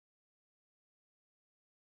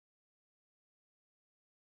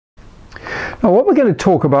Now what we're going to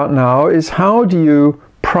talk about now is how do you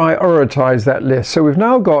prioritize that list. So we've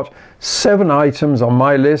now got 7 items on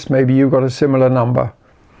my list, maybe you've got a similar number.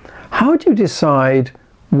 How do you decide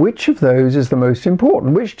which of those is the most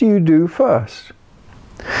important? Which do you do first?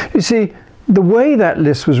 You see, the way that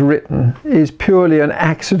list was written is purely an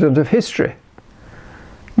accident of history.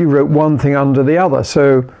 You wrote one thing under the other,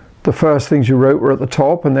 so the first things you wrote were at the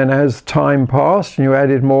top, and then as time passed and you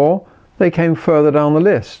added more, they came further down the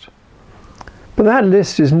list. But that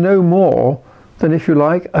list is no more than, if you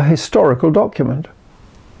like, a historical document.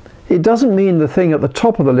 It doesn't mean the thing at the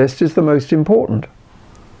top of the list is the most important.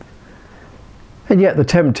 And yet the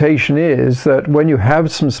temptation is that when you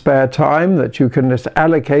have some spare time that you can just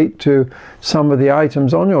allocate to some of the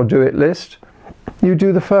items on your do-it list, you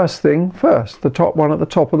do the first thing first, the top one at the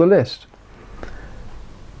top of the list.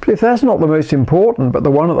 But if that's not the most important, but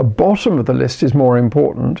the one at the bottom of the list is more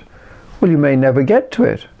important, well, you may never get to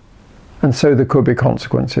it. And so there could be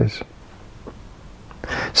consequences.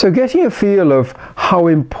 So getting a feel of how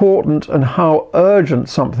important and how urgent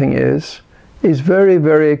something is very,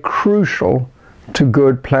 very crucial to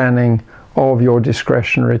good planning of your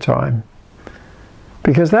discretionary time.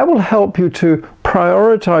 Because that will help you to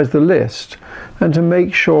prioritize the list and to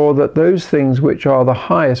make sure that those things which are the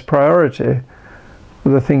highest priority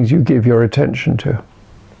are the things you give your attention to.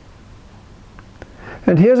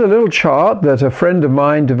 And here's a little chart that a friend of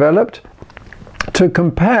mine developed to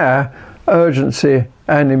compare urgency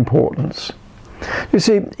and importance. You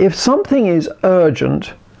see, if something is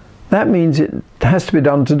urgent, that means it has to be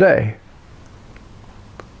done today.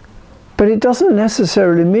 But it doesn't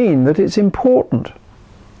necessarily mean that it's important.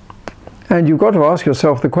 And you've got to ask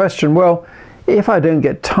yourself the question, well, if I don't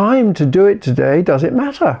get time to do it today, does it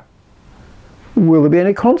matter? Will there be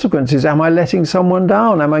any consequences? Am I letting someone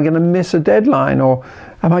down? Am I going to miss a deadline? Or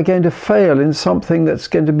am I going to fail in something that's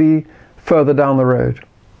going to be further down the road?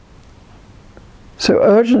 So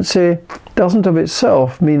urgency doesn't of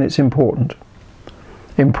itself mean it's important.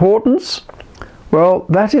 Importance, well,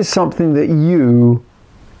 that is something that you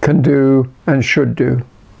can do and should do.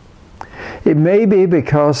 It may be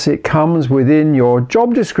because it comes within your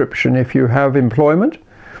job description if you have employment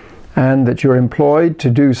and that you're employed to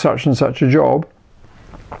do such and such a job.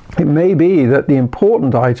 It may be that the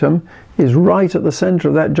important item is right at the center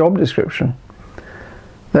of that job description.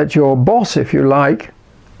 That your boss, if you like,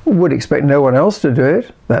 would expect no one else to do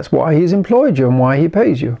it. That's why he's employed you and why he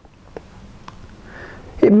pays you.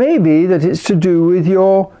 It may be that it's to do with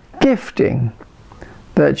your gifting,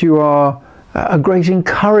 that you are a great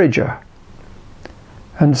encourager.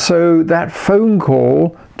 And so that phone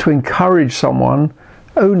call to encourage someone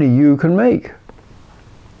only you can make.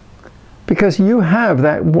 Because you have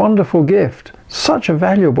that wonderful gift, such a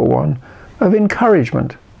valuable one, of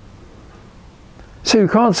encouragement. So you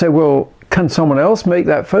can't say, well, can someone else make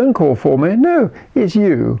that phone call for me? No, it's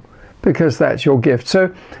you, because that's your gift.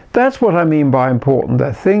 So that's what I mean by important.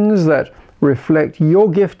 They're things that reflect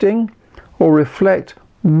your gifting or reflect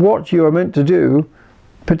what you are meant to do,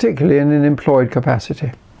 particularly in an employed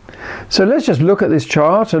capacity. So let's just look at this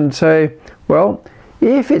chart and say, well,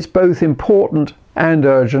 if it's both important and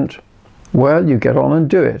urgent, well, you get on and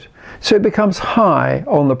do it. So it becomes high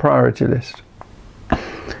on the priority list.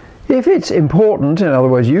 If it's important, in other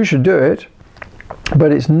words, you should do it,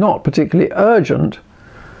 but it's not particularly urgent,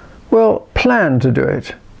 well, plan to do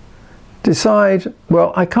it. Decide,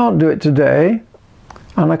 well, I can't do it today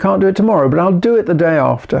and I can't do it tomorrow, but I'll do it the day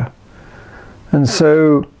after. And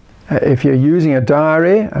so if you're using a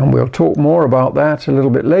diary, and we'll talk more about that a little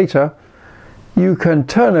bit later, you can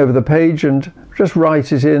turn over the page and just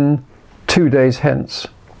write it in 2 days hence.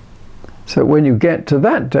 So when you get to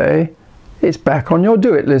that day, it's back on your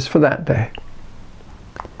do-it list for that day.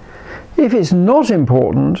 If it's not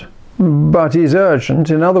important, but is urgent,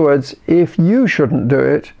 in other words, if you shouldn't do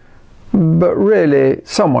it, but really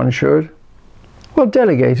someone should, well,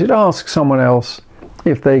 delegate it, ask someone else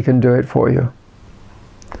if they can do it for you.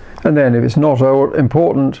 And then if it's not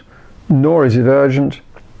important, nor is it urgent,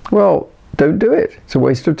 well, don't do it. It's a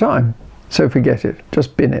waste of time. So forget it.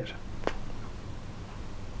 Just bin it.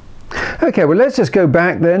 Okay, well, let's just go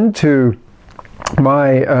back then to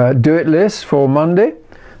my do-it list for Monday.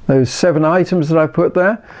 Those 7 items that I put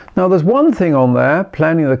there. Now, there's one thing on there,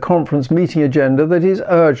 planning the conference meeting agenda, that is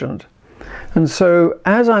urgent. And so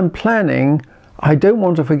as I'm planning, I don't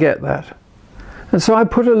want to forget that. And so I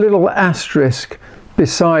put a little asterisk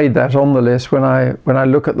beside that on the list when I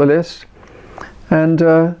look at the list. And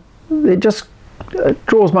it just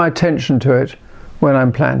draws my attention to it when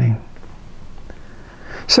I'm planning.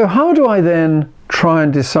 So how do I then try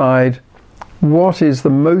and decide what is the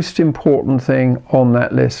most important thing on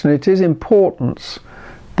that list, and it is importance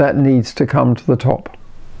that needs to come to the top.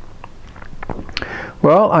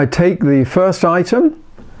 Well, I take the first item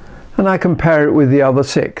and I compare it with the other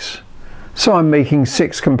 6. So I'm making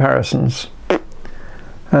 6 comparisons.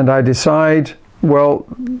 And I decide, well,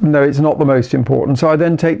 no, it's not the most important. So I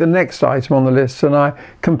then take the next item on the list and I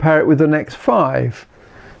compare it with the next 5.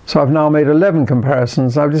 So I've now made 11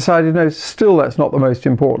 comparisons. I've decided, no, still that's not the most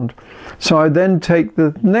important. So I then take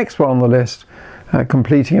the next one on the list,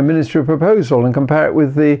 completing a ministry proposal, and compare it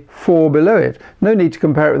with the 4 below it. No need to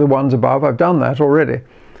compare it with the ones above. I've done that already.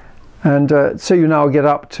 And so you now get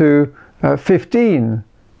up to 15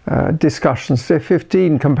 discussions,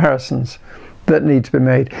 15 comparisons that need to be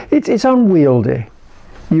made. It's unwieldy.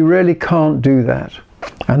 You really can't do that.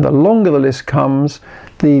 And the longer the list comes,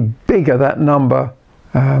 the bigger that number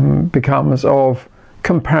becomes of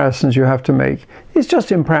comparisons you have to make. It's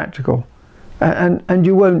just impractical, and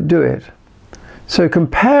you won't do it. So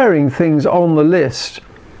comparing things on the list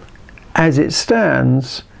as it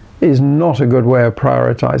stands is not a good way of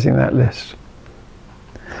prioritizing that list.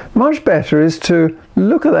 Much better is to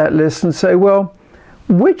look at that list and say, well,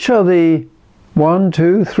 which are the 1,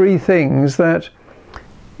 2, 3 things that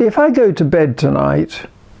if I go to bed tonight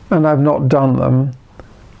and I've not done them,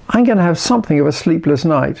 I'm going to have something of a sleepless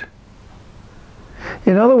night.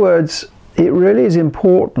 In other words, it really is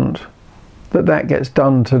important that that gets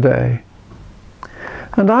done today.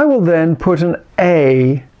 And I will then put an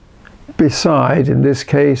A beside, in this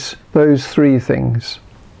case, those 3 things.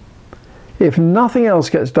 If nothing else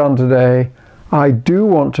gets done today, I do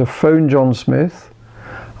want to phone John Smith.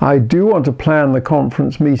 I do want to plan the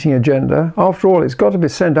conference meeting agenda. After all, it's got to be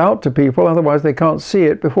sent out to people, otherwise they can't see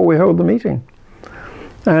it before we hold the meeting.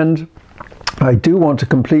 And I do want to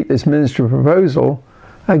complete this ministry proposal,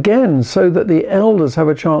 again, so that the elders have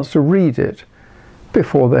a chance to read it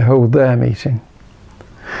before they hold their meeting.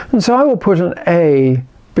 And so I will put an A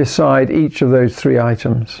beside each of those 3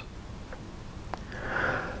 items.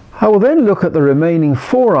 I will then look at the remaining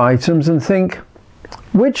 4 items and think,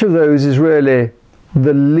 which of those is really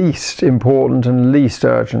the least important and least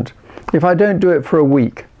urgent? If I don't do it for a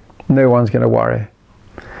week, no one's going to worry.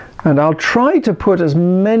 And I'll try to put as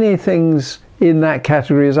many things in that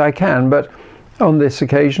category as I can, but on this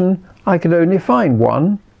occasion I could only find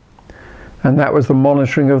 1, and that was the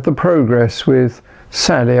monitoring of the progress with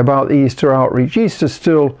Sally about the Easter outreach. Easter's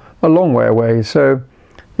still a long way away, so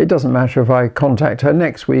it doesn't matter if I contact her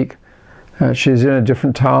next week. She's in a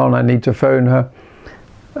different town, I need to phone her.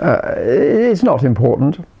 It's not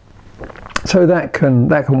important, so that can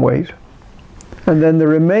wait. And then the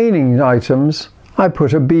remaining items I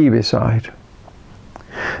put a B beside.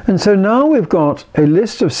 And so now we've got a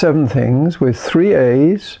list of 7 things with 3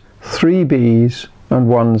 A's, 3 B's and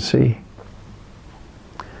 1 C.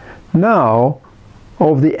 Now,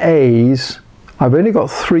 of the A's, I've only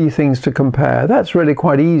got 3 things to compare. That's really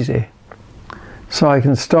quite easy. So I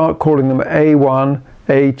can start calling them A1,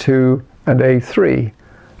 A2 and A3,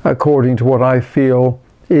 according to what I feel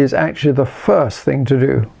is actually the first thing to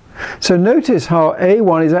do. So notice how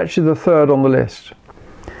A1 is actually the 3rd on the list.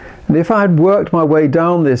 And if I had worked my way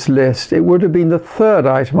down this list, it would have been the 3rd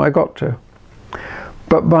item I got to.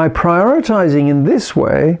 But by prioritizing in this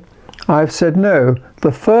way, I've said no, the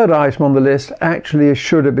 3rd item on the list actually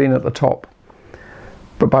should have been at the top.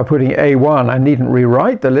 But by putting A1, I needn't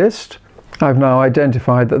rewrite the list. I've now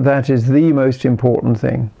identified that that is the most important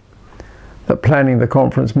thing. That planning the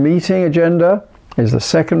conference meeting agenda is the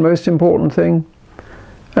 2nd most important thing.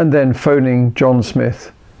 And then phoning John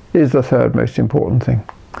Smith is the 3rd most important thing.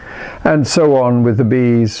 And so on with the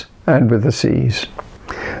B's and with the C's.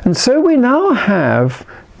 And so we now have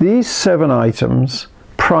these 7 items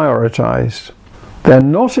prioritized. They're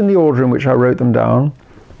not in the order in which I wrote them down,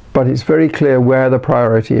 but it's very clear where the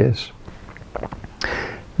priority is.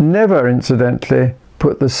 Never, incidentally,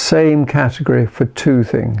 put the same category for 2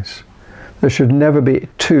 things. There should never be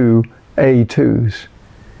 2 A2s.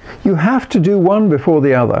 You have to do one before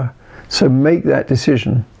the other, so make that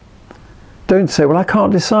decision. Don't say, well, I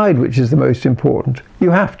can't decide which is the most important. You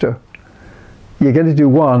have to. You're going to do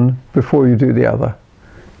one before you do the other.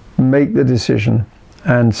 Make the decision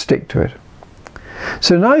and stick to it.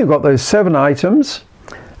 So now you've got those 7 items,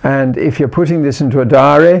 and if you're putting this into a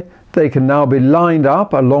diary, they can now be lined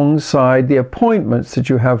up alongside the appointments that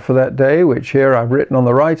you have for that day, which here I've written on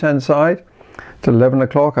the right-hand side. At 11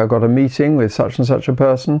 o'clock I've got a meeting with such and such a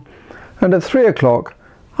person, and at 3 o'clock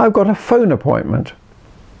I've got a phone appointment.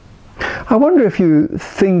 I wonder if you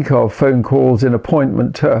think of phone calls in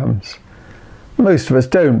appointment terms. Most of us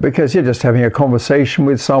don't, because you're just having a conversation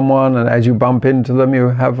with someone, and as you bump into them, you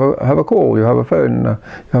have a call, you have a phone, you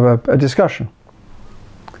have a discussion.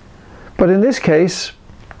 But in this case,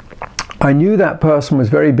 I knew that person was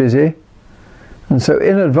very busy, and so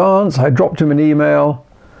in advance I dropped him an email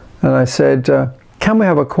and I said, can we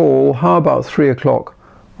have a call? How about 3 o'clock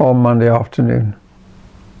on Monday afternoon?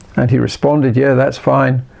 And he responded, yeah, that's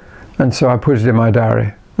fine. And so I put it in my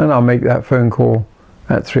diary, and I'll make that phone call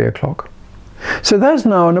at 3 o'clock. So that's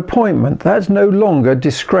now an appointment. That's no longer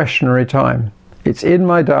discretionary time. It's in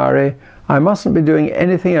my diary. I mustn't be doing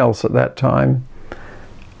anything else at that time.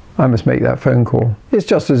 I must make that phone call. It's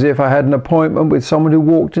just as if I had an appointment with someone who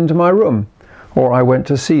walked into my room, or I went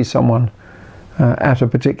to see someone at a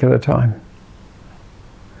particular time.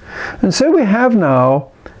 And so we have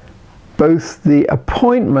now both the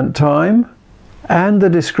appointment time and the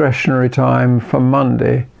discretionary time for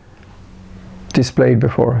Monday displayed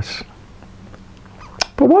before us.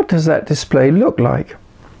 But what does that display look like?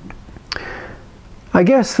 I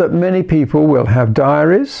guess that many people will have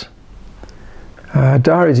diaries.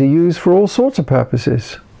 Diaries are used for all sorts of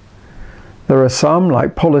purposes. There are some,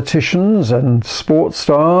 like politicians and sports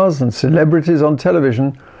stars and celebrities on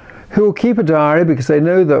television, who will keep a diary because they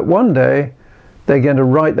know that one day they're going to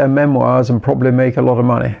write their memoirs and probably make a lot of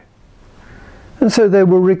money. And so they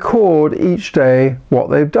will record each day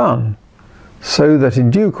what they've done, so that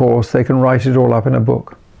in due course they can write it all up in a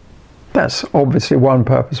book. That's obviously one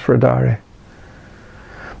purpose for a diary.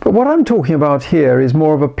 But what I'm talking about here is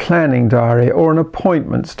more of a planning diary or an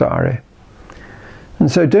appointments diary.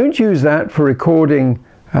 And so don't use that for recording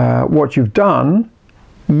what you've done.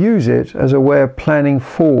 Use it as a way of planning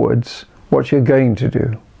forwards what you're going to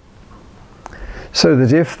do. So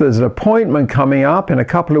that if there's an appointment coming up in a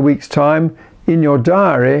couple of weeks' time, in your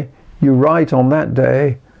diary you write on that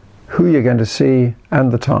day who you're going to see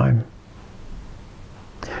and the time.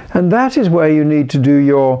 And that is where you need to do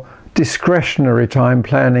your discretionary time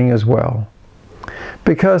planning as well.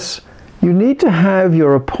 Because you need to have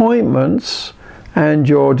your appointments and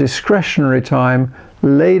your discretionary time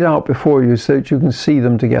laid out before you so that you can see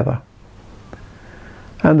them together.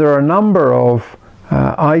 And there are a number of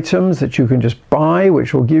items that you can just buy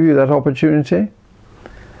which will give you that opportunity.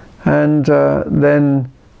 And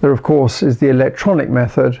then there of course is the electronic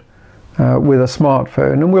method with a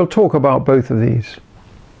smartphone, and we'll talk about both of these.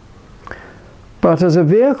 But as a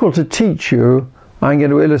vehicle to teach you, I'm going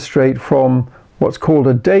to illustrate from what's called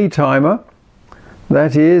a day timer.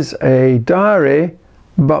 That is a diary,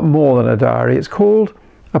 but more than a diary. It's called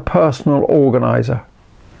a personal organizer.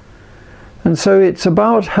 And so it's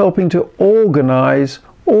about helping to organize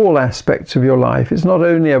all aspects of your life. It's not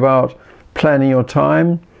only about planning your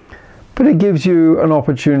time, but it gives you an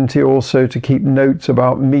opportunity also to keep notes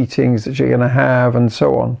about meetings that you're going to have and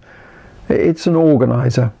so on. It's an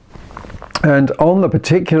organizer. And on the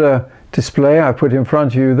particular display I put in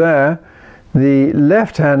front of you there, the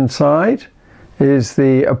left-hand side is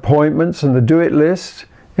the appointments and the do-it list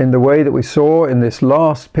in the way that we saw in this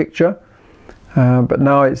last picture, but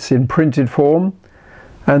now it's in printed form.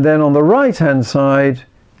 And then on the right-hand side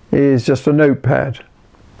is just a notepad.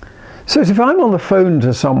 So if I'm on the phone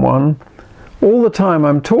to someone, all the time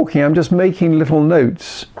I'm talking, I'm just making little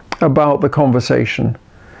notes about the conversation,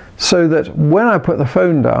 so that when I put the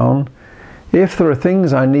phone down, if there are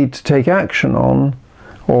things I need to take action on,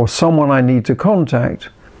 or someone I need to contact,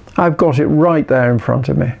 I've got it right there in front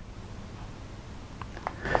of me.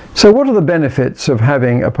 So what are the benefits of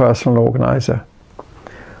having a personal organizer?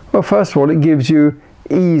 Well, first of all, it gives you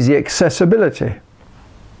easy accessibility.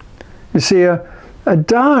 You see, a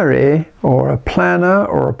diary or a planner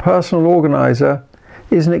or a personal organizer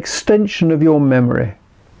is an extension of your memory.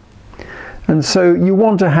 And so you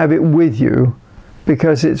want to have it with you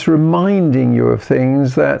because it's reminding you of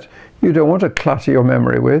things that you don't want to clutter your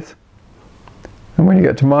memory with. And when you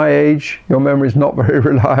get to my age, your memory is not very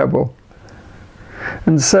reliable.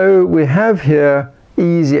 And so we have here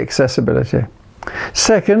easy accessibility.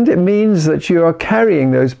 Second, it means that you are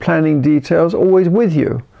carrying those planning details always with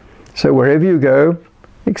you. So wherever you go,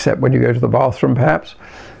 except when you go to the bathroom perhaps,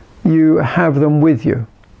 you have them with you.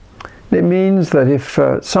 It means that if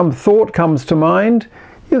some thought comes to mind,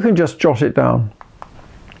 you can just jot it down.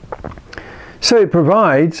 So it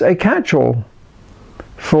provides a catch-all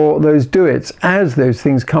for those do-its. As those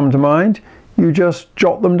things come to mind, you just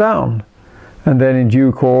jot them down. And then in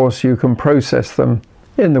due course you can process them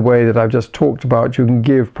in the way that I've just talked about. You can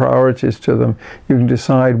give priorities to them. You can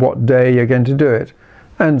decide what day you're going to do it,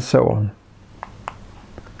 and so on.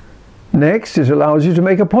 Next, it allows you to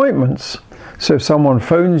make appointments. So if someone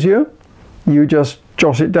phones you, you just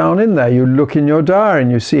jot it down in there. You look in your diary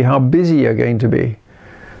and you see how busy you're going to be,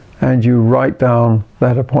 and you write down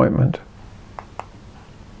that appointment.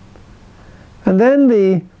 And then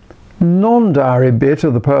the non-diary bit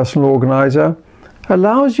of the personal organizer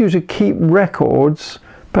allows you to keep records,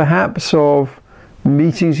 perhaps of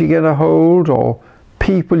meetings you get a hold or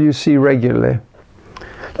people you see regularly.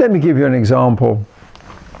 Let me give you an example.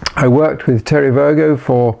 I worked with Terry Virgo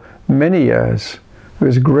for many years. It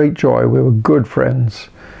was a great joy. We were good friends.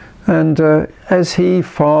 And as he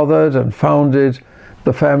fathered and founded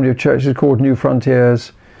the family of churches called New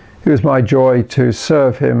Frontiers, it was my joy to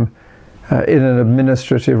serve him in an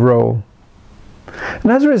administrative role.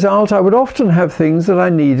 And as a result, I would often have things that I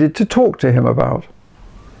needed to talk to him about.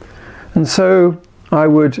 And so I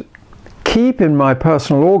would keep in my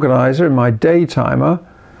personal organizer, in my day timer,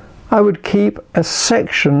 I would keep a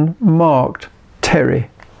section marked Terry.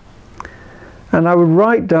 And I would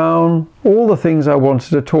write down all the things I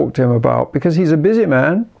wanted to talk to him about, because he's a busy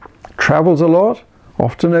man, travels a lot,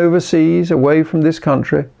 often overseas, away from this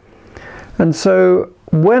country. And so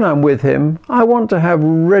when I'm with him, I want to have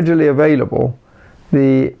readily available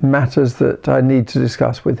the matters that I need to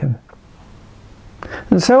discuss with him.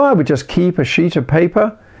 And so I would just keep a sheet of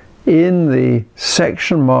paper in the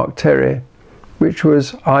section marked Terry, which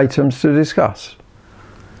was items to discuss.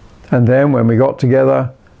 And then when we got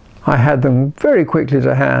together, I had them very quickly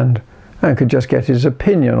to hand and could just get his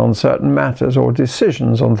opinion on certain matters or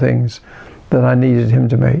decisions on things that I needed him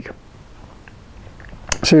to make.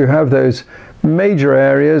 So you have those major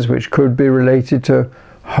areas which could be related to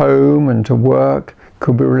home and to work,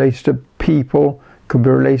 could be related to people, could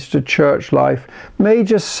be related to church life,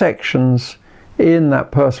 major sections in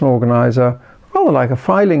that personal organizer, rather like a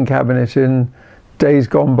filing cabinet in days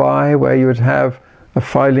gone by, where you would have a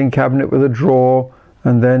filing cabinet with a drawer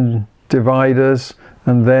and then dividers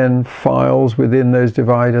and then files within those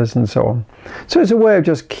dividers and so on. So it's a way of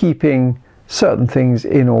just keeping certain things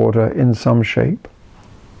in order in some shape.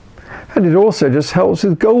 And it also just helps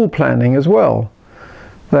with goal planning as well,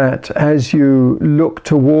 that as you look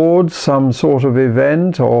towards some sort of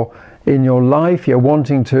event or in your life you're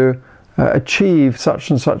wanting to achieve such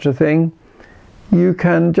and such a thing, you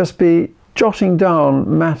can just be jotting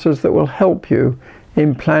down matters that will help you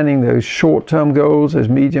in planning those short-term goals, those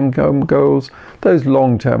medium-term goals, those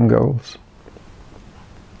long-term goals.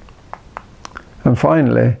 And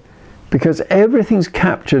finally, because everything's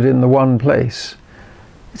captured in the one place,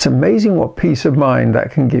 it's amazing what peace of mind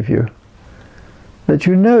that can give you. That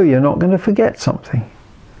you know you're not going to forget something.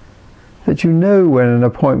 That you know when an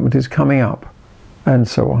appointment is coming up, and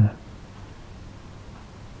so on.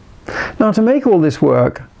 Now, to make all this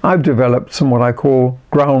work, I've developed some what I call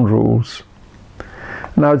ground rules.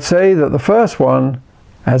 And I would say that the first one,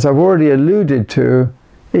 as I've already alluded to,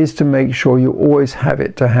 is to make sure you always have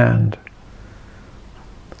it to hand.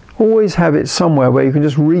 Always have it somewhere where you can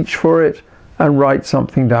just reach for it and write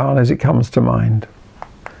something down as it comes to mind.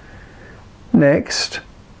 Next,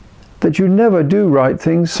 that you never do write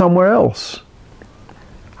things somewhere else.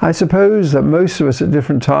 I suppose that most of us at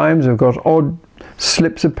different times have got odd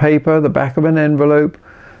slips of paper, the back of an envelope,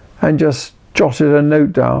 and just jotted a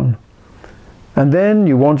note down. And then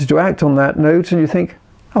you wanted to act on that note and you think,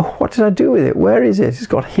 oh, what did I do with it? Where is it? It's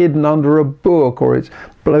got hidden under a book or it's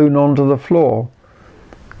blown onto the floor.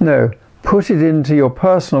 No, put it into your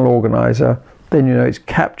personal organizer, then you know it's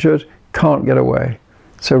captured, can't get away.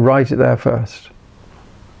 So write it there first.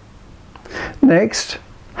 Next,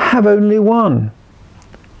 have only one.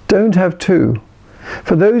 Don't have two.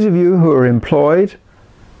 For those of you who are employed,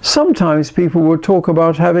 sometimes people will talk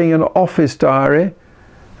about having an office diary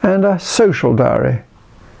and a social diary.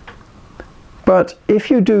 But if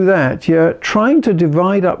you do that, you're trying to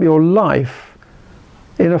divide up your life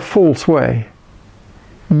in a false way.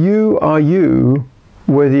 You are you,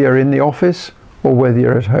 whether you're in the office or whether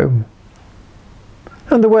you're at home.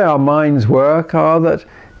 And the way our minds work are that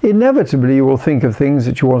inevitably you will think of things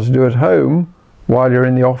that you want to do at home while you're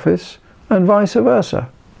in the office, and vice versa.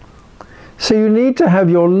 So you need to have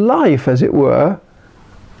your life, as it were,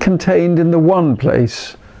 contained in the one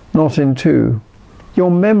place, not in two. Your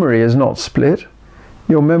memory is not split.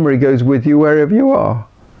 Your memory goes with you wherever you are,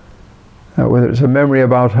 whether it's a memory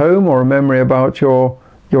about home or a memory about your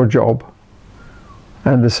job.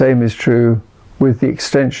 And the same is true with the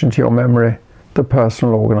extension to your memory, the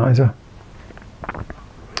personal organizer.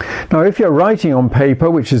 Now, if you're writing on paper,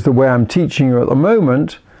 which is the way I'm teaching you at the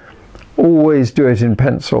moment, always do it in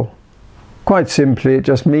pencil. Quite simply, it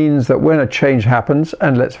just means that when a change happens,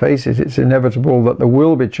 and let's face it, it's inevitable that there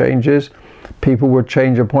will be changes, people will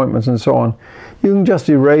change appointments and so on, you can just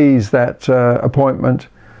erase that appointment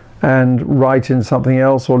and write in something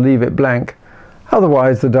else or leave it blank.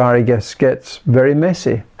 Otherwise the diary gets very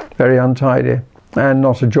messy, very untidy, and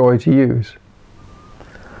not a joy to use.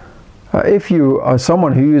 If you are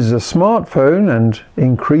someone who uses a smartphone, and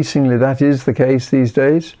increasingly that is the case these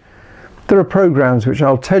days, there are programs which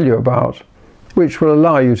I'll tell you about which will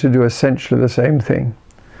allow you to do essentially the same thing.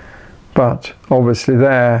 But obviously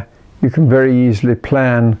there you can very easily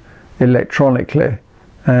plan electronically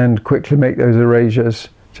and quickly make those erasures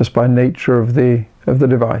just by nature of the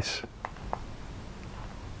device.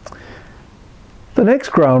 The next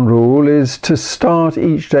ground rule is to start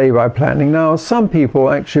each day by planning. Now, some people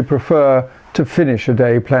actually prefer to finish a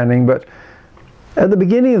day planning, but at the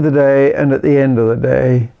beginning of the day and at the end of the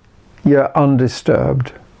day, you're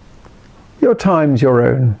undisturbed. Your time's your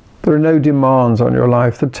own. There are no demands on your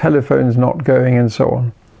life. The telephone's not going and so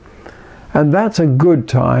on. And that's a good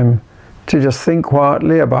time to just think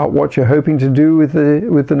quietly about what you're hoping to do with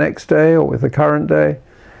the next day or with the current day,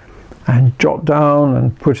 and jot down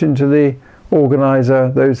and put into the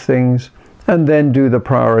organizer those things, and then do the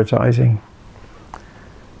prioritizing.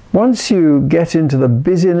 Once you get into the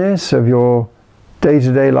busyness of your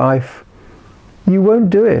day-to-day life, you won't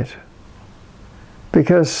do it,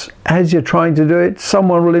 because as you're trying to do it,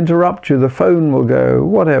 someone will interrupt you, the phone will go,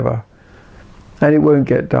 whatever, and it won't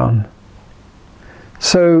get done.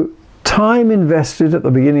 So time invested at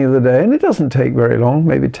the beginning of the day, and it doesn't take very long,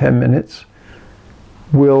 maybe 10 minutes,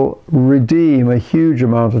 will redeem a huge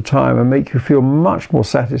amount of time and make you feel much more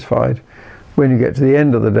satisfied when you get to the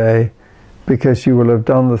end of the day, because you will have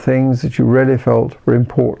done the things that you really felt were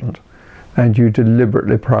important and you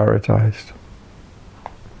deliberately prioritized.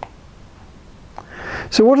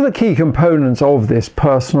 So what are the key components of this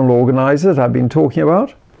personal organizer that I've been talking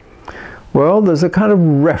about? Well, there's a kind of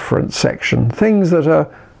reference section, things that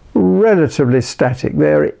are relatively static.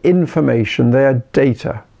 They're information, they're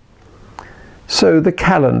data. So the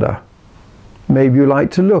calendar, maybe you like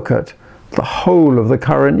to look at the whole of the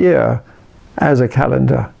current year as a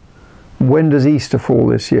calendar. When does Easter fall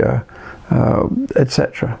this year,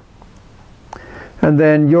 etc. And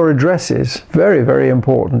then your addresses, very, very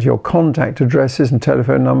important. Your contact addresses and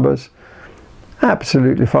telephone numbers,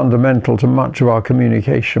 absolutely fundamental to much of our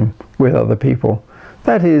communication with other people.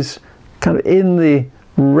 That is kind of in the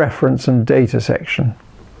reference and data section.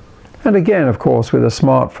 And again, of course, with a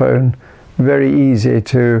smartphone, very easy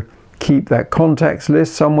to keep that contacts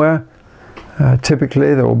list somewhere.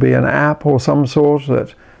 Typically there will be an app or some sort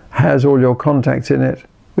that has all your contacts in it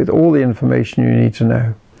with all the information you need to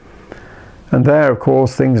know. And there, of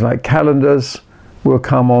course, things like calendars will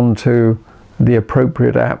come onto the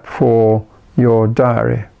appropriate app for your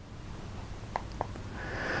diary.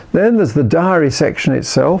 Then there's the diary section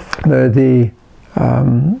itself. There are the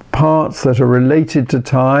parts that are related to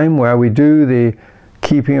time, where we do the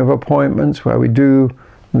keeping of appointments, where we do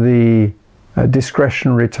the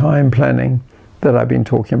discretionary time planning that I've been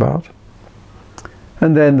talking about.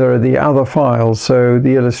 And then there are the other files, so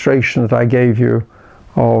the illustration that I gave you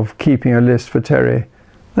of keeping a list for Terry,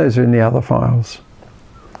 those are in the other files.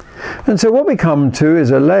 And so what we come to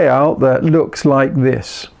is a layout that looks like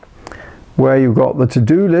this, where you've got the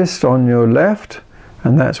to-do list on your left,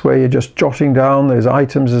 and that's where you're just jotting down those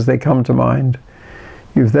items as they come to mind.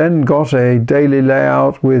 You've then got a daily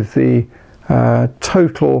layout with the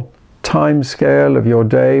total time scale of your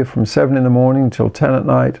day from 7 in the morning till 10 at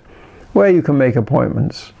night, where you can make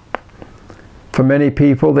appointments. For many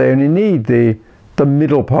people, they only need the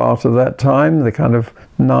middle part of that time, the kind of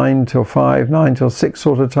 9 till 5, 9 till 6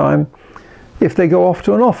 sort of time. If they go off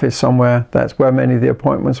to an office somewhere, that's where many of the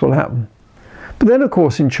appointments will happen. But then, of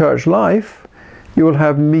course, in church life, you will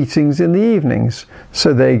have meetings in the evenings,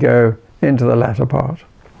 so they go into the latter part.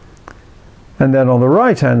 And then on the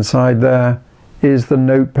right-hand side there is the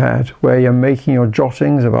notepad, where you're making your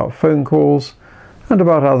jottings about phone calls and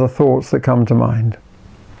about other thoughts that come to mind.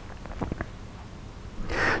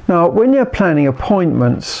 Now, when you're planning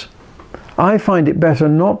appointments, I find it better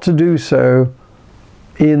not to do so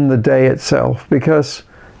in the day itself, because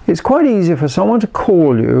it's quite easy for someone to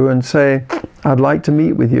call you and say, I'd like to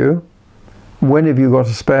meet with you. When have you got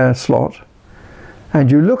a spare slot?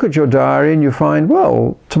 And you look at your diary and you find,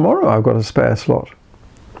 well, tomorrow I've got a spare slot.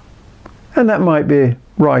 And that might be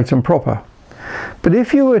right and proper. But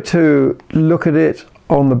if you were to look at it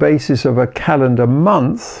on the basis of a calendar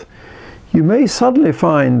month, you may suddenly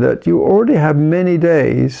find that you already have many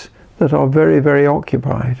days that are very, very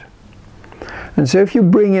occupied. And so if you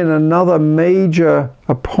bring in another major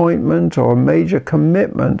appointment or major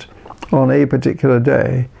commitment on a particular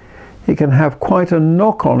day, it can have quite a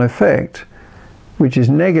knock-on effect, which is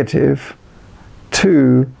negative,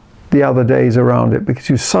 to the other days around it, because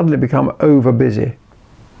you suddenly become over busy.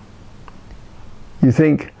 You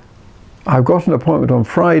think, I've got an appointment on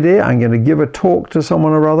Friday, I'm going to give a talk to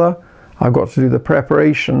someone or other, I've got to do the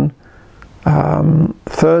preparation,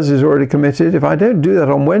 Thursday's already committed. If I don't do that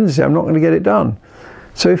on Wednesday, I'm not going to get it done.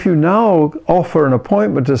 So if you now offer an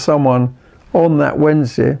appointment to someone on that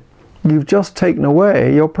Wednesday, you've just taken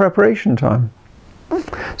away your preparation time.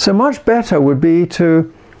 So much better would be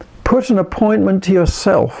to put an appointment to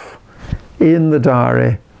yourself in the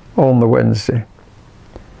diary on the Wednesday.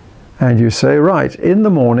 And you say, right, in the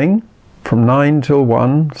morning, from 9 till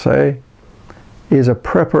 1, say, is a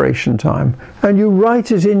preparation time. And you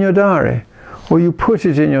write it in your diary, or you put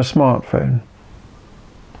it in your smartphone.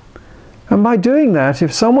 And by doing that,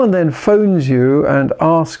 if someone then phones you and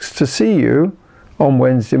asks to see you on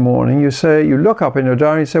Wednesday morning, you look up in your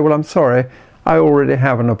diary and say, well, I'm sorry, I already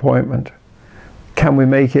have an appointment. Can we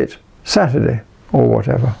make it Saturday or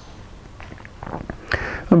whatever?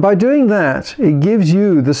 And by doing that, it gives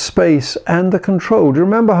you the space and the control. Do you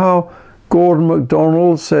remember how Gordon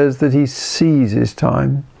MacDonald says that he sees his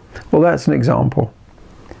time? Well, that's an example.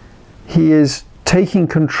 He is taking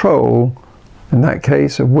control, in that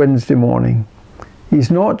case, of Wednesday morning.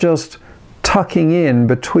 He's not just tucking in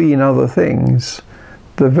between other things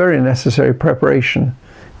the very necessary preparation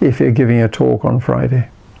if you're giving a talk on Friday.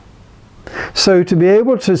 So to be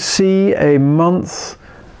able to see a month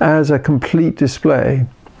as a complete display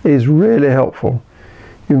is really helpful.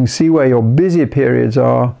 You can see where your busy periods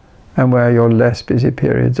are and where your less busy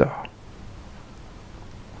periods are.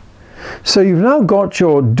 So you've now got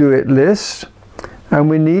your do-it list, and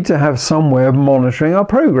we need to have some way of monitoring our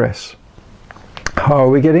progress. How are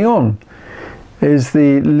we getting on? Is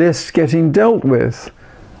the list getting dealt with?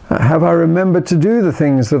 Have I remembered to do the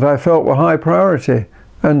things that I felt were high priority?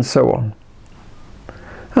 And so on.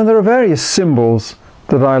 And there are various symbols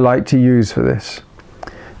that I like to use for this.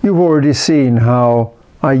 You've already seen how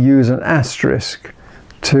I use an asterisk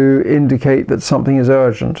to indicate that something is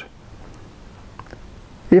urgent.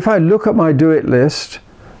 If I look at my do-it list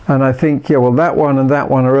and I think, yeah, well, that one and that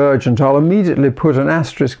one are urgent, I'll immediately put an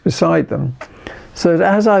asterisk beside them, so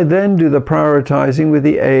that as I then do the prioritizing with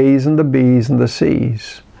the A's and the B's and the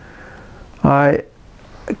C's, I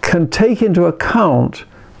can take into account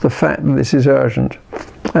the fact that this is urgent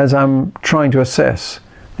as I'm trying to assess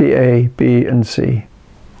the A, B and C.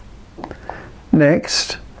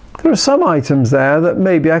 Next, there are some items there that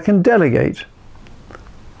maybe I can delegate.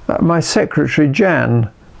 My secretary, Jan,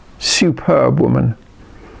 superb woman,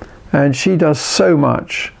 and she does so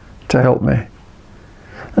much to help me.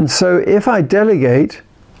 And so if I delegate,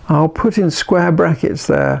 I'll put in square brackets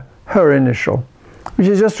there her initial, which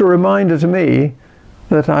is just a reminder to me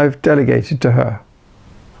that I've delegated to her.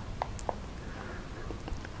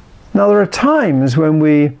 Now there are times when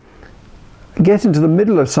we get into the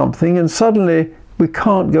middle of something and suddenly we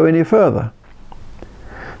can't go any further.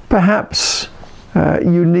 Perhaps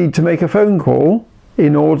you need to make a phone call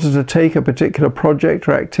in order to take a particular project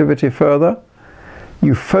or activity further.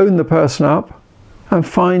 You phone the person up and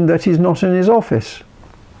find that he's not in his office.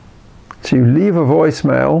 So you leave a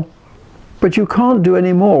voicemail, but you can't do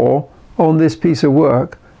any more on this piece of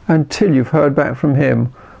work until you've heard back from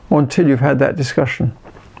him or until you've had that discussion.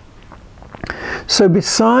 So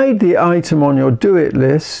beside the item on your do-it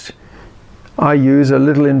list, I use a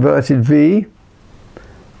little inverted V,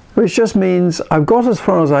 which just means I've got as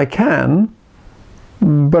far as I can,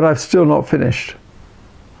 but I've still not finished.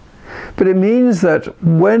 But it means that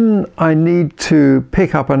when I need to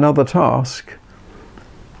pick up another task,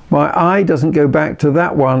 my eye doesn't go back to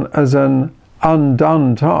that one as an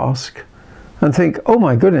undone task and think, oh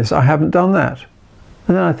my goodness, I haven't done that.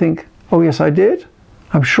 And then I think, oh yes, I did.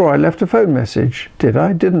 I'm sure I left a phone message. Did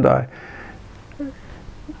I? Didn't I?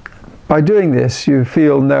 By doing this, you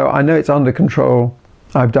feel, no, I know it's under control.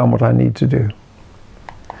 I've done what I need to do.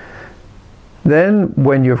 Then,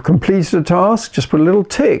 when you've completed a task, just put a little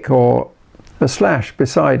tick or a slash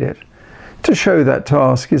beside it to show that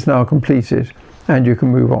task is now completed and you can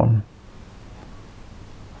move on.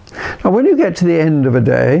 Now, when you get to the end of a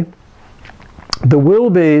day, there will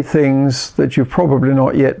be things that you've probably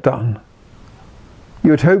not yet done.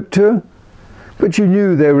 You had hoped to, but you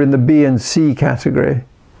knew they were in the B and C category.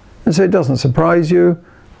 And so it doesn't surprise you,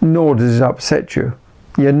 nor does it upset you.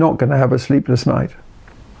 You're not going to have a sleepless night.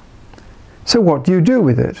 So what do you do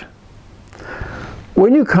with it?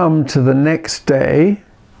 When you come to the next day,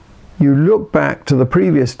 you look back to the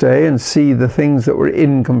previous day and see the things that were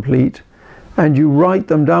incomplete, and you write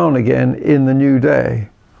them down again in the new day.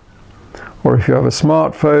 Or if you have a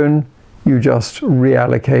smartphone, you just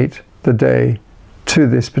reallocate the day to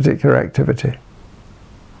this particular activity.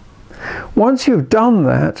 Once you've done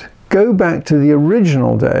that, go back to the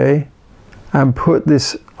original day and put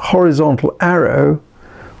this horizontal arrow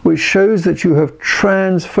which shows that you have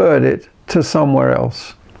transferred it to somewhere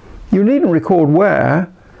else. You needn't record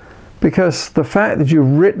where, because the fact that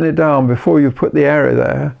you've written it down before you've put the arrow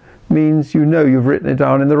there means you know you've written it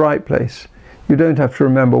down in the right place. You don't have to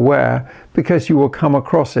remember where, because you will come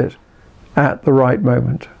across it at the right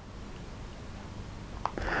moment.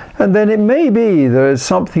 And then it may be there's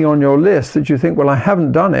something on your list that you think, well, I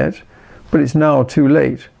haven't done it, but it's now too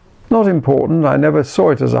late. Not important, I never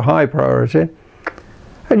saw it as a high priority.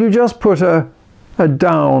 And you just put a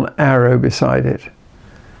down arrow beside it.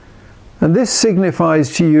 And this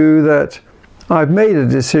signifies to you that I've made a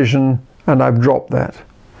decision and I've dropped that.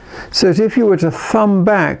 So that if you were to thumb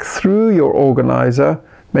back through your organizer,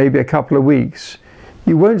 maybe a couple of weeks,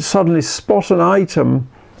 you won't suddenly spot an item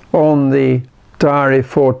on the diary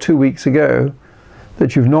for 2 weeks ago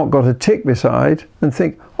that you've not got a tick beside and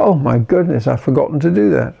think, oh my goodness, I've forgotten to do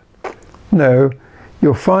that. No,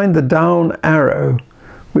 you'll find the down arrow,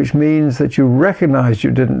 which means that you recognize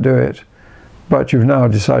you didn't do it, but you've now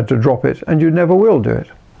decided to drop it and you never will do it.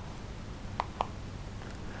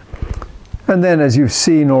 And then, as you've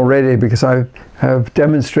seen already, because I have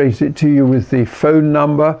demonstrated it to you with the phone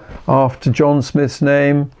number after John Smith's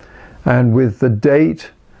name and with the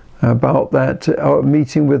date about that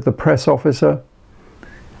meeting with the press officer,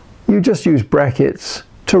 you just use brackets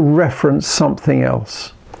to reference something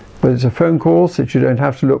else. Whether it's a phone call so that you don't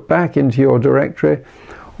have to look back into your directory,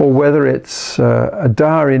 or whether it's a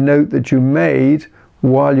diary note that you made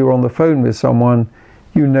while you're on the phone with someone,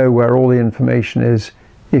 you know where all the information is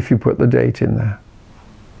if you put the date in there.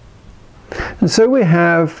 And so we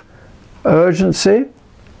have urgency,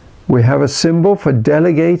 we have a symbol for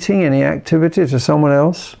delegating any activity to someone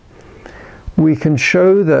else. We can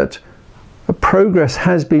show that a progress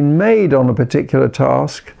has been made on a particular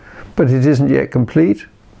task, but it isn't yet complete.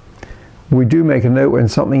 We do make a note when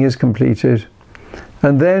something is completed.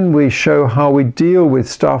 And then we show how we deal with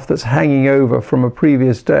stuff that's hanging over from a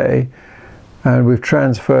previous day, and we've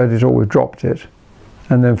transferred it or we've dropped it.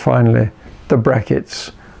 And then finally, the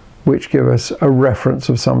brackets, which give us a reference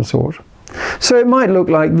of some sort. So it might look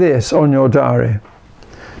like this on your diary.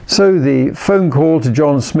 So the phone call to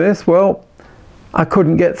John Smith, well, I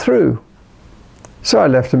couldn't get through. So I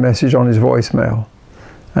left a message on his voicemail.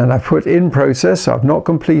 And I put in process, so I've not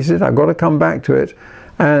completed, I've got to come back to it.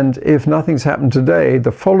 And if nothing's happened today,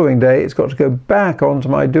 the following day it's got to go back onto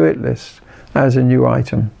my do it list as a new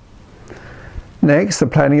item. Next, the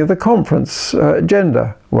planning of the conference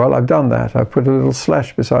agenda. Well, I've done that. I've put a little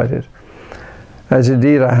slash beside it, as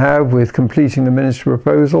indeed I have with completing the ministry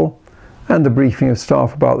proposal and the briefing of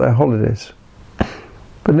staff about their holidays.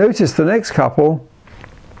 But notice the next couple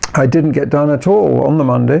I didn't get done at all on the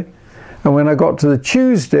Monday. And when I got to the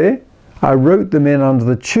Tuesday, I wrote them in under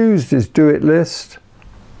the Tuesday's do it list.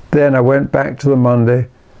 Then I went back to the Monday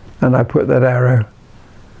and I put that arrow.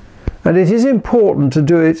 And it is important to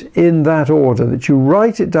do it in that order, that you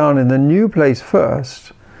write it down in the new place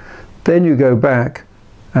first, then you go back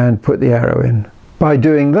and put the arrow in. By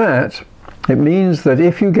doing that, it means that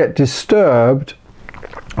if you get disturbed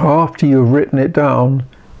after you've written it down,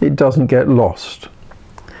 it doesn't get lost.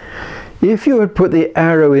 If you had put the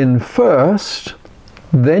arrow in first,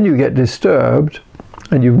 then you get disturbed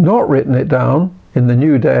and you've not written it down in the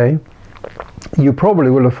new day, you probably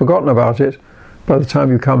will have forgotten about it by the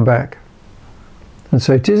time you come back. And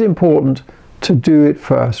so it is important to do it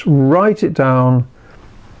first. Write it down,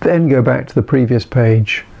 then go back to the previous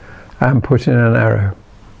page and put in an arrow.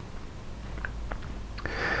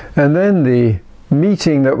 And then the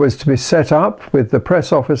meeting that was to be set up with the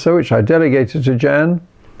press officer, which I delegated to Jan,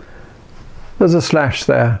 there's a slash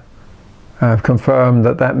there. I've confirmed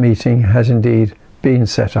that that meeting has indeed been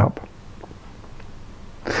set up.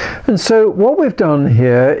 And so what we've done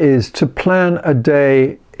here is to plan a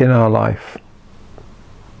day in our life.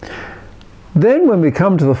 Then when we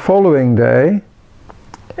come to the following day,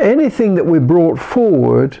 anything that we brought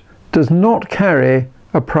forward does not carry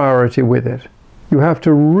a priority with it. You have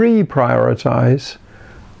to reprioritize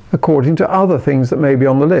according to other things that may be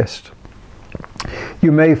on the list.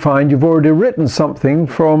 You may find you've already written something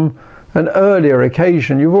from an earlier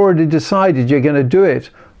occasion. You've already decided you're going to do it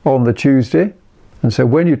on the Tuesday. And so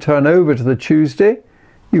when you turn over to the Tuesday,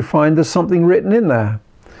 you find there's something written in there.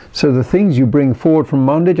 So the things you bring forward from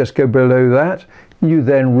Monday just go below that. You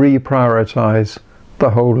then reprioritize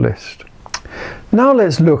the whole list. Now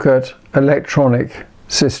let's look at electronic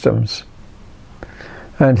systems.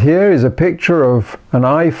 And here is a picture of an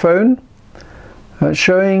iPhone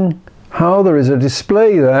showing how there is a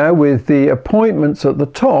display there with the appointments at the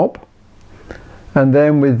top and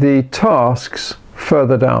then with the tasks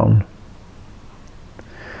further down.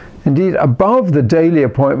 Indeed, above the daily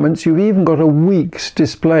appointments, you've even got a week's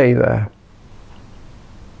display there.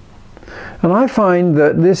 And I find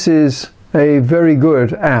that this is a very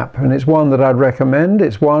good app, and it's one that I'd recommend.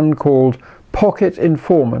 It's one called Pocket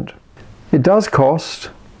Informant. It does cost,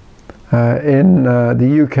 in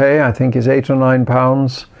the UK, I think it's £8 or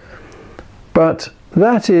 £9, but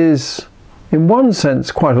that is, in one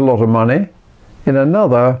sense, quite a lot of money. In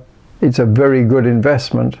another, it's a very good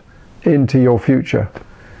investment into your future.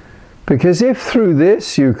 Because if through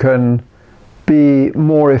this you can be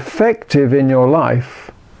more effective in your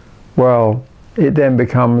life, well, it then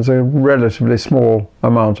becomes a relatively small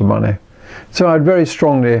amount of money. So I'd very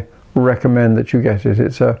strongly recommend that you get it.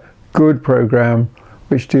 It's a good program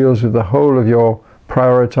which deals with the whole of your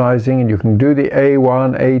prioritizing, and you can do the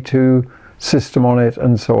A1, A2 system on it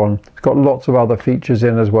and so on. It's got lots of other features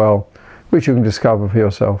in as well, which you can discover for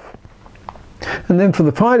yourself. And then for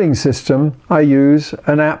the filing system, I use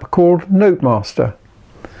an app called Notemaster.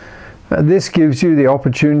 This gives you the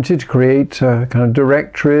opportunity to create kind of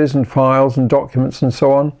directories and files and documents and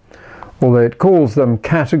so on, although it calls them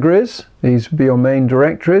categories. These would be your main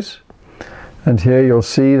directories. And here you'll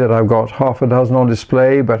see that I've got half a dozen on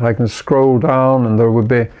display, but I can scroll down and there would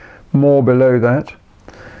be more below that.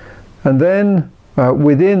 And then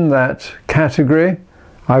within that category,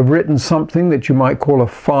 I've written something that you might call a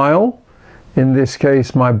file. In this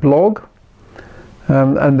case, my blog.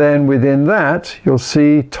 And then within that, you'll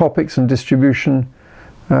see topics and distribution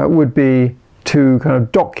would be two kind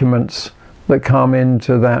of documents that come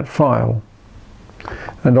into that file.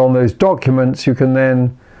 And on those documents, you can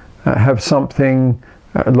then have something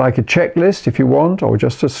like a checklist if you want, or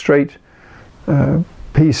just a straight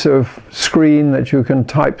piece of screen that you can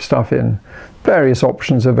type stuff in. Various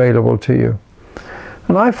options available to you.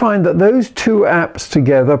 And I find that those two apps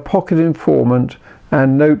together, Pocket Informant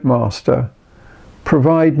and Notemaster,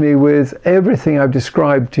 provide me with everything I've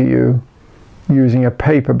described to you using a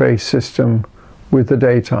paper-based system with the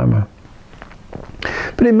day timer.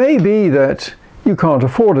 But it may be that you can't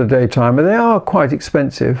afford a day timer. They are quite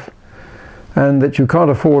expensive, and that you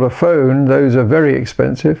can't afford a phone. Those are very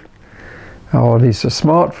expensive, or at least a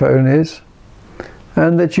smartphone is,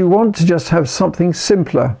 and that you want to just have something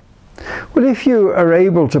simpler. Well, if you are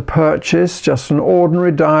able to purchase just an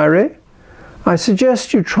ordinary diary, I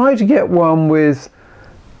suggest you try to get one with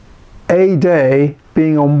a day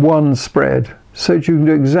being on one spread, so that you can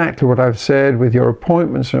do exactly what I've said with your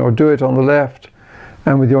appointments, or do it on the left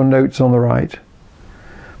and with your notes on the right.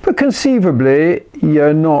 But conceivably,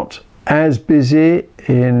 you're not as busy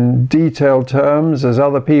in detailed terms as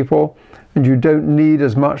other people, and you don't need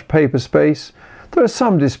as much paper space. There are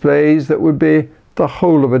some displays that would be the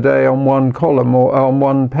whole of a day on one column or on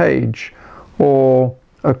one page, or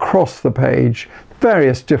across the page.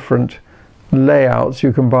 Various different layouts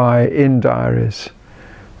you can buy in diaries.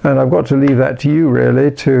 And I've got to leave that to you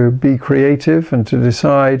really, to be creative and to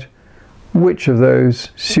decide which of those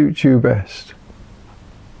suits you best.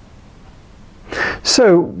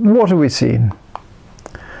 So what have we seen?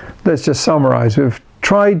 Let's just summarize. We've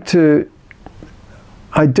tried to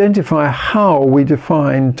identify how we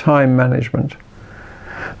define time management.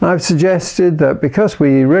 And I've suggested that because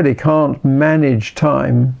we really can't manage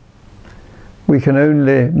time, we can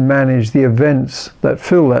only manage the events that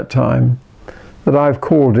fill that time, that I've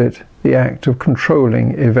called it the act of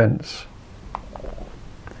controlling events.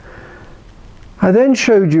 I then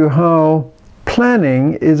showed you how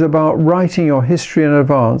planning is about writing your history in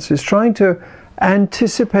advance. It's trying to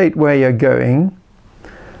anticipate where you're going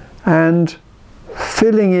and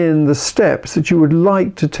filling in the steps that you would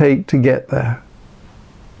like to take to get there.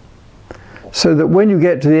 So that when you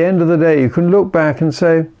get to the end of the day, you can look back and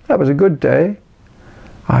say, that was a good day.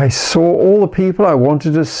 I saw all the people I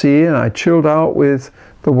wanted to see, and I chilled out with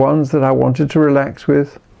the ones that I wanted to relax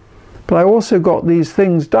with. But I also got these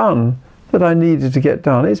things done that I needed to get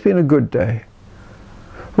done. It's been a good day.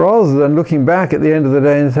 Rather than looking back at the end of the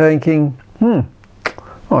day and thinking, oh,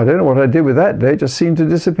 I don't know what I did with that day, it just seemed to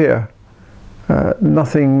disappear.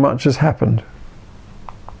 Nothing much has happened.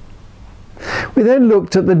 We then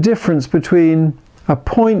looked at the difference between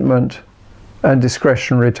appointment and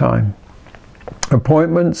discretionary time.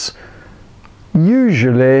 Appointments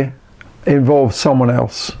usually involve someone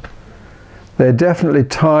else. They're definitely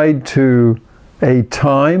tied to a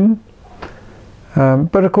time,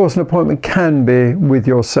 but of course an appointment can be with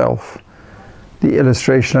yourself. The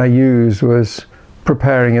illustration I used was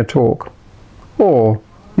preparing a talk. Or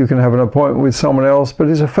you can have an appointment with someone else, but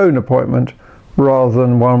it's a phone appointment rather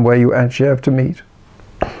than one where you actually have to meet.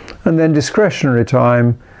 And then discretionary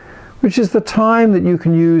time, which is the time that you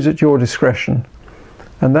can use at your discretion.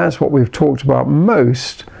 And that's what we've talked about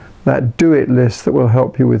most, that do-it list that will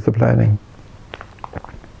help you with the planning.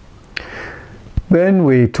 Then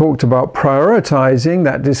we talked about prioritising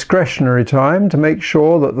that discretionary time to make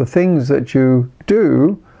sure that the things that you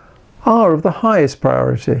do are of the highest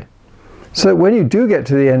priority. So that when you do get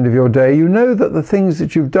to the end of your day, you know that the things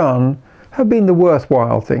that you've done have been the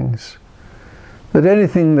worthwhile things. That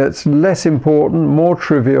anything that's less important, more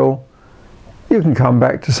trivial, you can come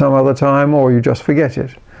back to some other time or you just forget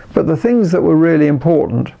it. But the things that were really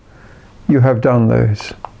important, you have done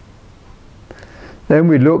those. Then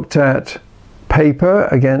we looked at paper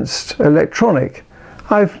against electronic.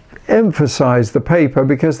 I've emphasized the paper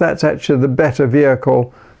because that's actually the better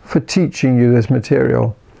vehicle for teaching you this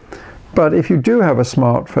material. But if you do have a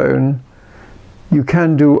smartphone, you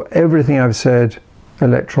can do everything I've said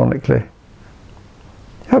electronically.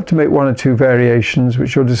 You have to make one or two variations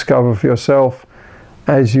which you'll discover for yourself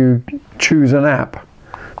as you choose an app.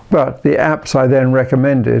 But the apps I then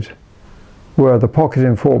recommended were the Pocket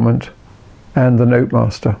Informant and the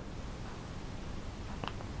Notemaster.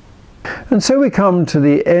 And so we come to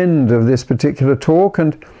the end of this particular talk,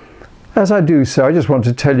 and as I do so, I just want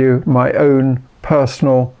to tell you my own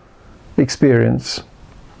personal experience.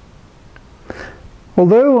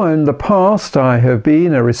 Although in the past I have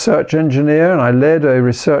been a research engineer and I led a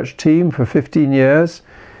research team for 15 years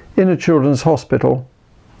in a children's hospital,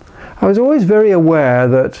 I was always very aware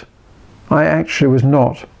that I actually was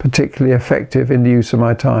not particularly effective in the use of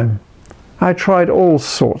my time. I tried all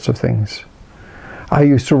sorts of things. I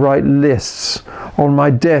used to write lists. On my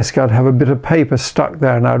desk I'd have a bit of paper stuck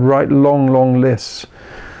there and I'd write long lists.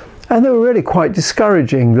 And they were really quite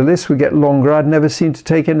discouraging. The list would get longer, I'd never seem to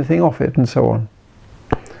take anything off it, and so on.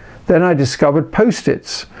 Then I discovered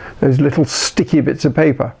post-its, those little sticky bits of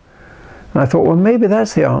paper. And I thought, well, maybe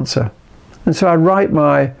that's the answer. And so I'd write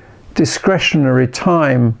my discretionary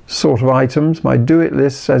time sort of items, my do-it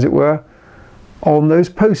lists as it were, on those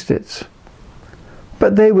post-its.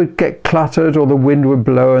 But they would get cluttered or the wind would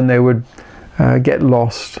blow and they would get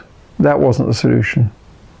lost. That wasn't the solution.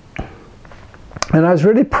 And I was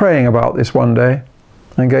really praying about this one day,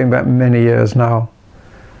 and going back many years now.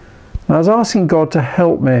 And I was asking God to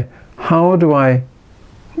help me. How do I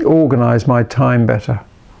organize my time better?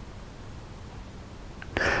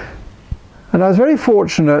 And I was very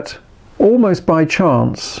fortunate, almost by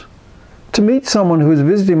chance, to meet someone who was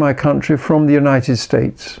visiting my country from the United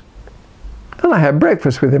States. And I had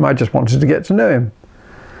breakfast with him. I just wanted to get to know him.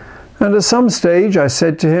 And at some stage I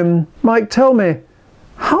said to him, Mike, tell me,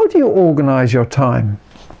 how do you organize your time?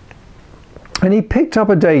 And he picked up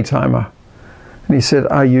a day timer and he said,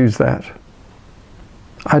 I use that.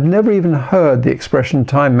 I'd never even heard the expression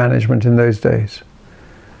time management in those days.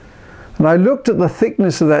 And I looked at the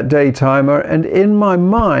thickness of that day timer, and in my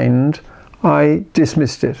mind I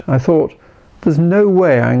dismissed it. I thought, there's no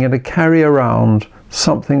way I'm going to carry around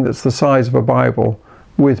something that's the size of a Bible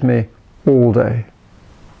with me all day.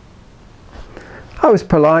 I was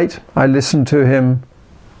polite, I listened to him,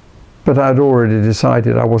 but I'd already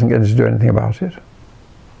decided I wasn't going to do anything about it.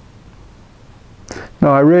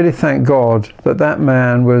 Now I really thank God that that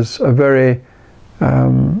man was a very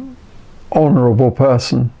honourable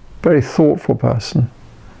person, very thoughtful person.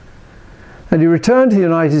 And he returned to the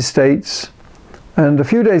United States, and a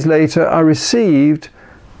few days later I received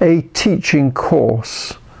a teaching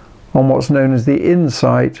course on what's known as the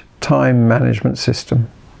Insight Time Management System.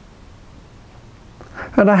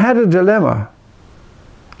 And I had a dilemma.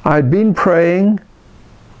 I'd been praying,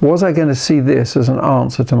 was I going to see this as an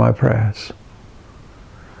answer to my prayers?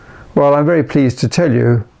 Well, I'm very pleased to tell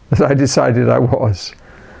you that I decided I was.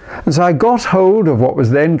 And so I got hold of what was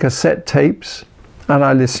then cassette tapes and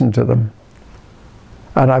I listened to them.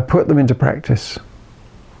 And I put them into practice.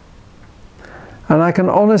 And I can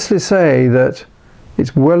honestly say that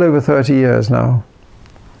it's well over 30 years now.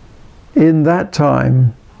 In that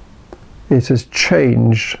time, it has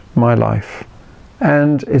changed my life.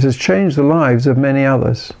 And it has changed the lives of many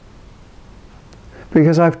others.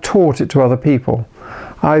 Because I've taught it to other people.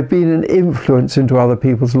 I've been an influence into other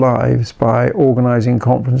people's lives by organising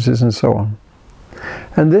conferences and so on.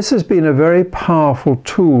 And this has been a very powerful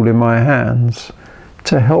tool in my hands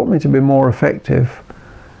to help me to be more effective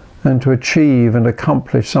and to achieve and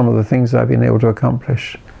accomplish some of the things I've been able to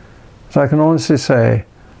accomplish. So I can honestly say,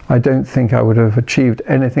 I don't think I would have achieved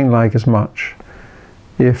anything like as much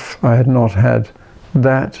if I had not had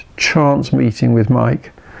that chance meeting with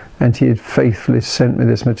Mike and he had faithfully sent me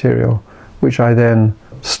this material, which I then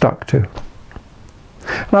stuck to.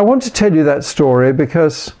 And I want to tell you that story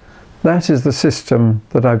because that is the system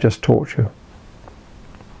that I've just taught you.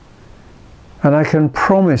 And I can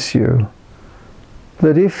promise you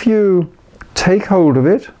that if you take hold of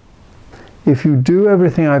it, if you do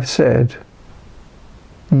everything I've said,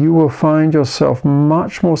 you will find yourself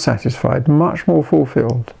much more satisfied, much more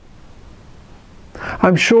fulfilled.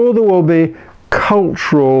 I'm sure there will be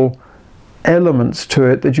cultural elements to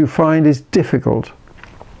it that you find is difficult,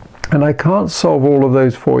 and I can't solve all of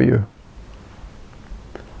those for you.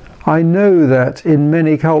 I know that in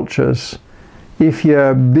many cultures, if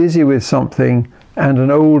you're busy with something and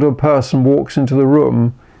an older person walks into the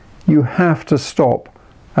room, you have to stop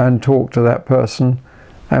and talk to that person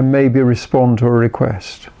and maybe respond to a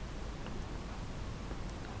request.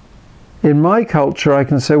 In my culture, I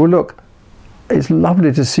can say, well, look, it's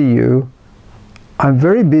lovely to see you. I'm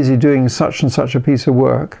very busy doing such and such a piece of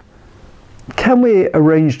work. Can we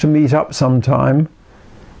arrange to meet up sometime?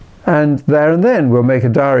 And there and then we'll make a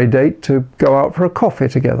diary date to go out for a coffee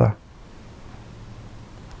together.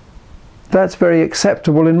 That's very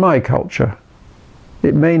acceptable in my culture.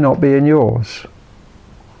 It may not be in yours.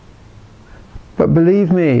 But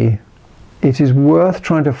believe me, it is worth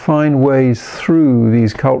trying to find ways through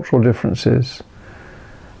these cultural differences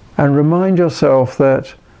and remind yourself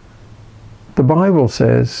that the Bible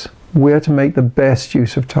says we're to make the best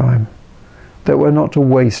use of time, that we're not to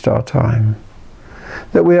waste our time,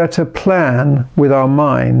 that we are to plan with our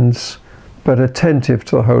minds but attentive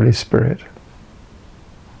to the Holy Spirit.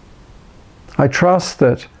 I trust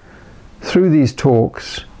that through these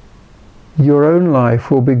talks your own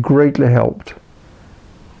life will be greatly helped,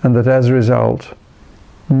 and that as a result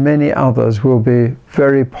many others will be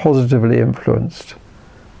very positively influenced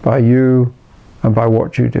by you and by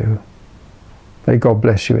what you do. May God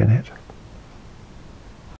bless you in it.